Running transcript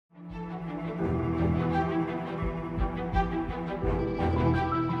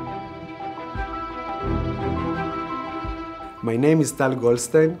My name is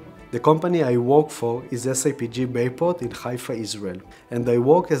Goldstein. The company I work for is SIPG Bayport in Haifa, Israel, and I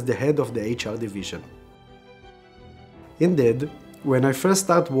work as the head of the HR division. Indeed, when I first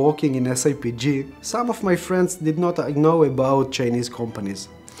started working in SIPG, some of my friends did not know about Chinese companies.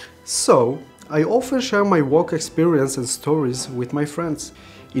 So, I often share my work experience and stories with my friends.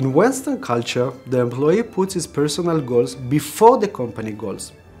 In Western culture, the employee puts his personal goals before the company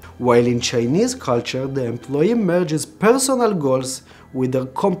goals, while in Chinese culture, the employee merges personal goals with their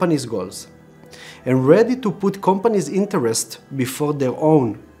company's goals, and ready to put company's interest before their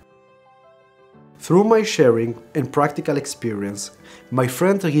own. Through my sharing and practical experience, my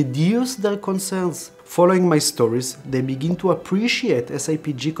friends reduce their concerns. Following my stories, they begin to appreciate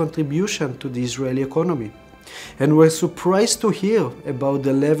SIPG contribution to the Israeli economy, and were surprised to hear about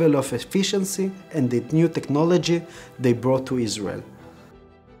the level of efficiency and the new technology they brought to Israel.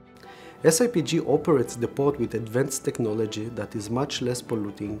 SIPG operates the port with advanced technology that is much less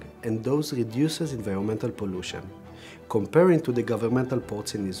polluting and thus reduces environmental pollution, comparing to the governmental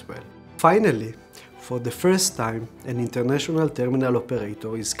ports in Israel. Finally, for the first time, an international terminal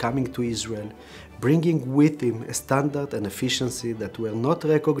operator is coming to Israel, bringing with him a standard and efficiency that were not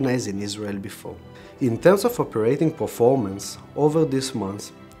recognized in Israel before. In terms of operating performance, over this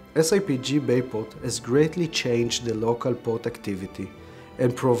month, SIPG Bayport has greatly changed the local port activity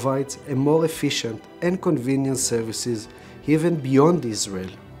and provides a more efficient and convenient services even beyond Israel.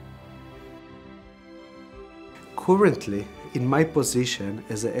 Currently, in my position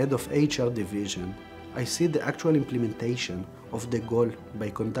as the head of HR division, I see the actual implementation of the goal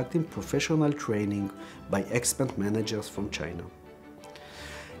by conducting professional training by expat managers from China.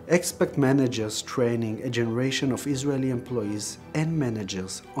 Expat managers training a generation of Israeli employees and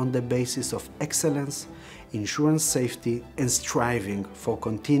managers on the basis of excellence, insurance safety, and striving for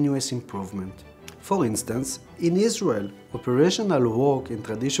continuous improvement. For instance, in Israel, operational work in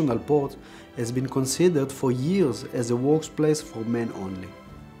traditional ports has been considered for years as a workplace for men only.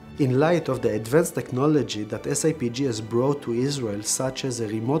 In light of the advanced technology that SIPG has brought to Israel, such as a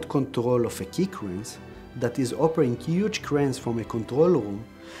remote control of a key cranes that is operating huge cranes from a control room,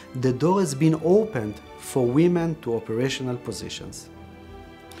 the door has been opened for women to operational positions.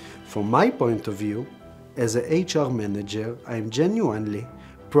 From my point of view, as a HR manager, I am genuinely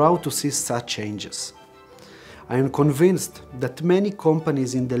proud to see such changes. I am convinced that many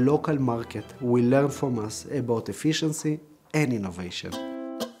companies in the local market will learn from us about efficiency and innovation.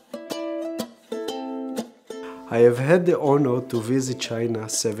 I have had the honor to visit China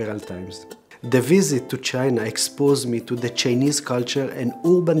several times. The visit to China exposed me to the Chinese culture and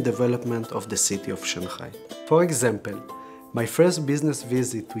urban development of the city of Shanghai. For example, my first business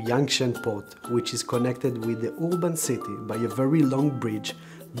visit to Yangshan Port, which is connected with the urban city by a very long bridge,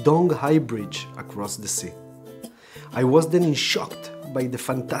 Donghai Bridge, across the sea. I was then shocked by the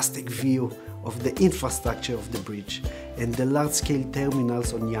fantastic view of the infrastructure of the bridge and the large-scale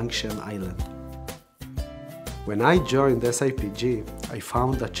terminals on Yangshan Island. When I joined SIPG, I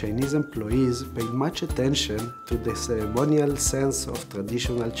found that Chinese employees paid much attention to the ceremonial sense of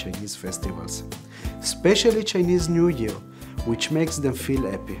traditional Chinese festivals, especially Chinese New Year, which makes them feel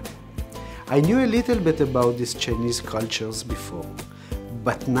happy. I knew a little bit about these Chinese cultures before,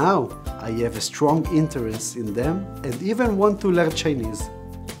 but now I have a strong interest in them and even want to learn Chinese.